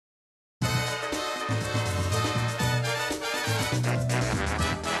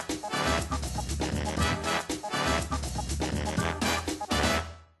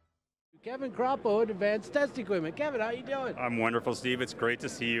Kevin Croppo at Advanced Test Equipment. Kevin, how you doing? I'm wonderful, Steve. It's great to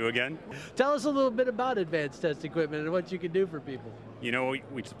see you again. Tell us a little bit about Advanced Test Equipment and what you can do for people. You know,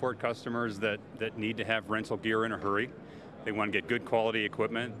 we support customers that need to have rental gear in a hurry. They want to get good quality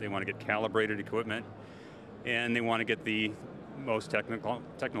equipment, they want to get calibrated equipment, and they want to get the most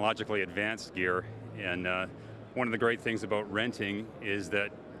technologically advanced gear. And one of the great things about renting is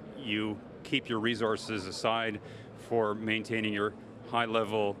that you keep your resources aside for maintaining your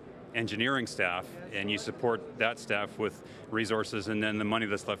high-level engineering staff, and you support that staff with resources, and then the money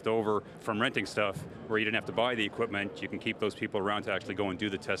that's left over from renting stuff, where you didn't have to buy the equipment, you can keep those people around to actually go and do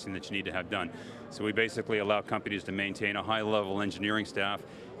the testing that you need to have done. So we basically allow companies to maintain a high-level engineering staff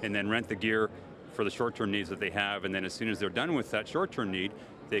and then rent the gear for the short-term needs that they have, and then as soon as they're done with that short-term need,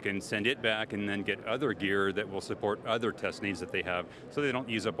 they can send it back and then get other gear that will support other test needs that they have, so they don't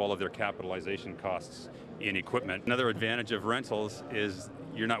use up all of their capitalization costs in equipment. Another advantage of rentals is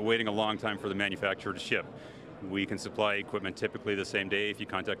you're not waiting a long time for the manufacturer to ship. We can supply equipment typically the same day. If you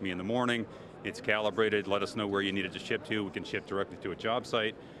contact me in the morning, it's calibrated, let us know where you need it to ship to, we can ship directly to a job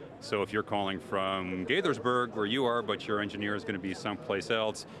site. So if you're calling from Gaithersburg, where you are, but your engineer is going to be someplace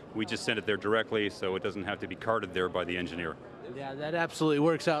else, we just send it there directly, so it doesn't have to be carted there by the engineer. Yeah, that absolutely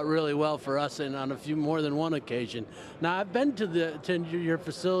works out really well for us, and on a few more than one occasion. Now, I've been to your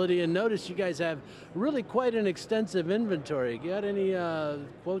facility and noticed you guys have really quite an extensive inventory. You got any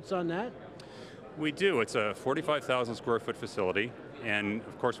quotes on that? We do. It's a 45,000 square foot facility, and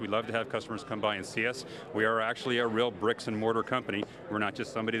of course we love to have customers come by and see us. We are actually a real bricks and mortar company. We're not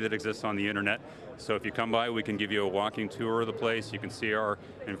just somebody that exists on the internet. So if you come by, we can give you a walking tour of the place. You can see our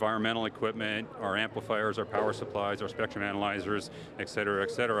environmental equipment, our amplifiers, our power supplies, our spectrum analyzers, et cetera,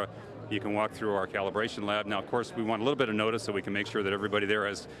 et cetera. You can walk through our calibration lab. Now, of course, we want a little bit of notice so we can make sure that everybody there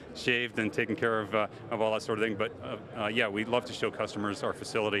has shaved and taken care of all that sort of thing. But yeah, we'd love to show customers our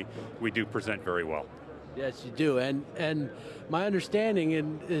facility. We do present very well. Yes, you do, and my understanding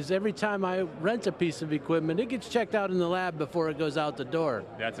is every time I rent a piece of equipment, it gets checked out in the lab before it goes out the door.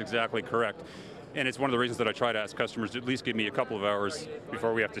 That's exactly correct. And it's one of the reasons that I try to ask customers to at least give me a couple of hours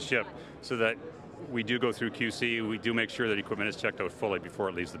before we have to ship, so that we do go through QC, we do make sure that equipment is checked out fully before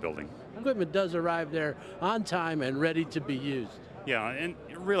it leaves the building. Equipment does arrive there on time and ready to be used. Yeah, and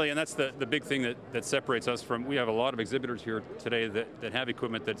really, and that's the big thing that separates us from, we have a lot of exhibitors here today that have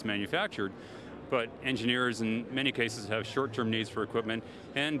equipment that's manufactured, but engineers in many cases have short-term needs for equipment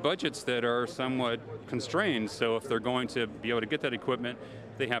and budgets that are somewhat constrained, so if they're going to be able to get that equipment,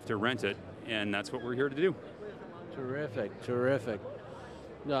 they have to rent it, and that's what we're here to do. Terrific, terrific.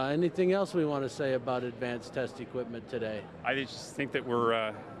 Anything else we want to say about Advanced Test Equipment today? I just think that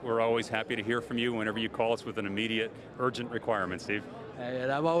we're always happy to hear from you whenever you call us with an immediate, urgent requirement, Steve.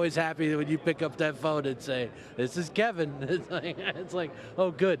 And I'm always happy when you pick up that phone and say, "This is Kevin." It's like, oh,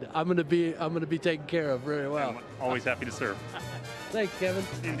 good. I'm going to be taken care of very well. I'm always happy to serve. Thanks, Kevin.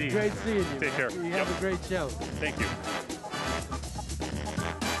 Indeed. Great seeing you. Take care. You have a great show. Thank you.